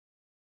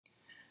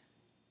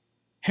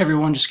Hey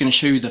everyone, just going to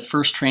show you the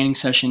first training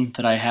session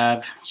that I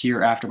have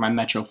here after my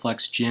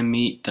Metroflex gym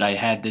meet that I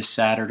had this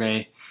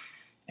Saturday,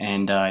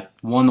 and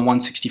won the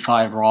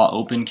 165 Raw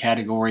Open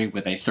category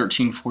with a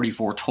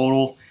 1344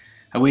 total.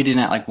 I weighed in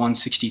at like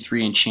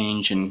 163 and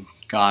change and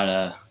got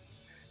I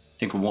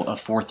think a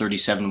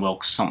 437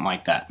 Wilks, something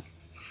like that.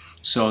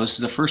 So this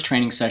is the first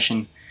training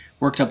session,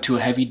 worked up to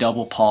a heavy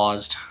double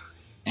paused,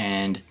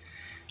 and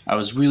I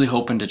was really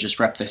hoping to just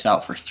rep this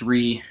out for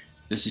 3.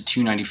 This is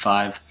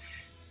 295.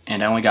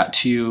 And I only got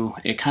 2.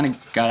 It kind of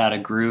got out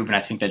of groove, and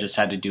I think that just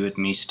had to do with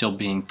me still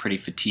being pretty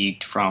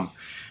fatigued from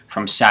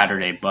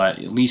Saturday, but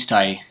at least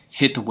I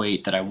hit the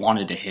weight that I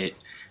wanted to hit.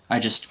 I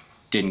just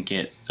didn't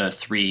get the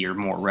 3 or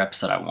more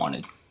reps that I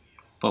wanted.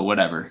 But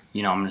whatever,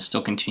 I'm going to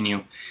still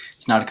continue.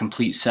 It's not a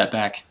complete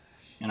setback,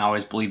 and I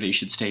always believe that you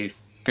should stay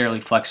fairly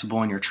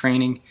flexible in your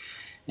training,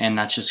 and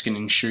that's just going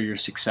to ensure your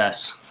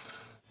success.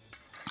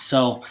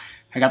 So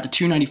I got the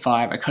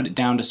 295. I cut it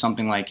down to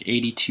something like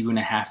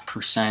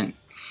 82.5%.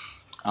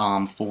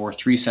 For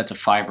 3 sets of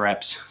 5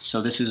 reps.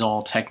 So this is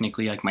all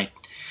technically like my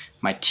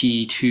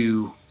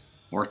T2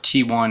 or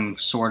T1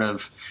 sort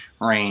of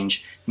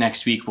range.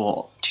 Next week,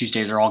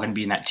 Tuesdays are all going to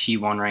be in that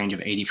T1 range of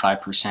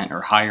 85%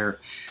 or higher.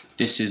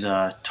 This is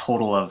a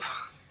total of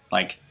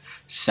like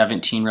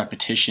 17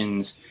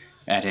 repetitions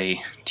at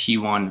a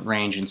T1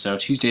 range, and so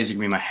Tuesdays are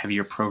going to be my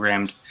heavier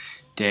programmed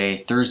day.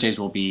 Thursdays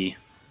will be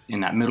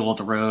in that middle of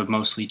the road,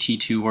 mostly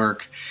T2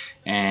 work,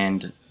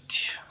 and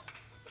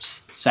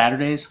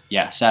Saturdays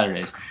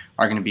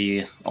are going to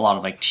be a lot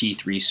of like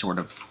T3 sort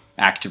of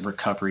active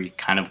recovery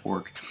kind of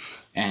work,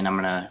 and I'm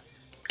going to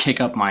kick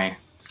up my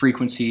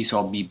frequency, so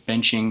I'll be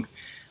benching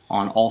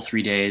on all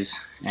 3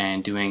 days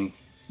and doing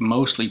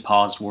mostly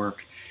paused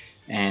work,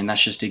 and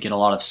that's just to get a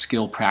lot of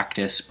skill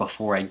practice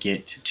before I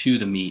get to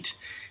the meet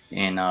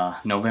in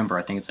November.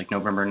 I think it's like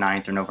November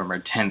 9th or November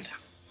 10th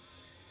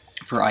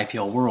for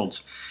IPL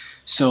Worlds.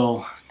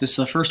 So this is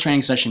the first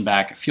training session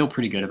back. I feel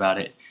pretty good about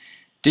it.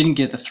 Didn't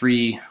get the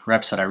 3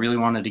 reps that I really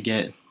wanted to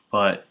get,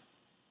 but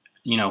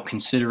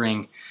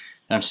considering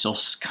that I'm still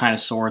kind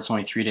of sore, it's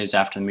only 3 days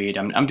after the meet,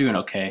 I'm doing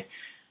okay.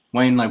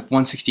 Weighing like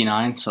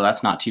 169, so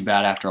that's not too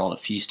bad after all the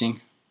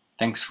feasting.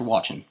 Thanks for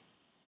watching.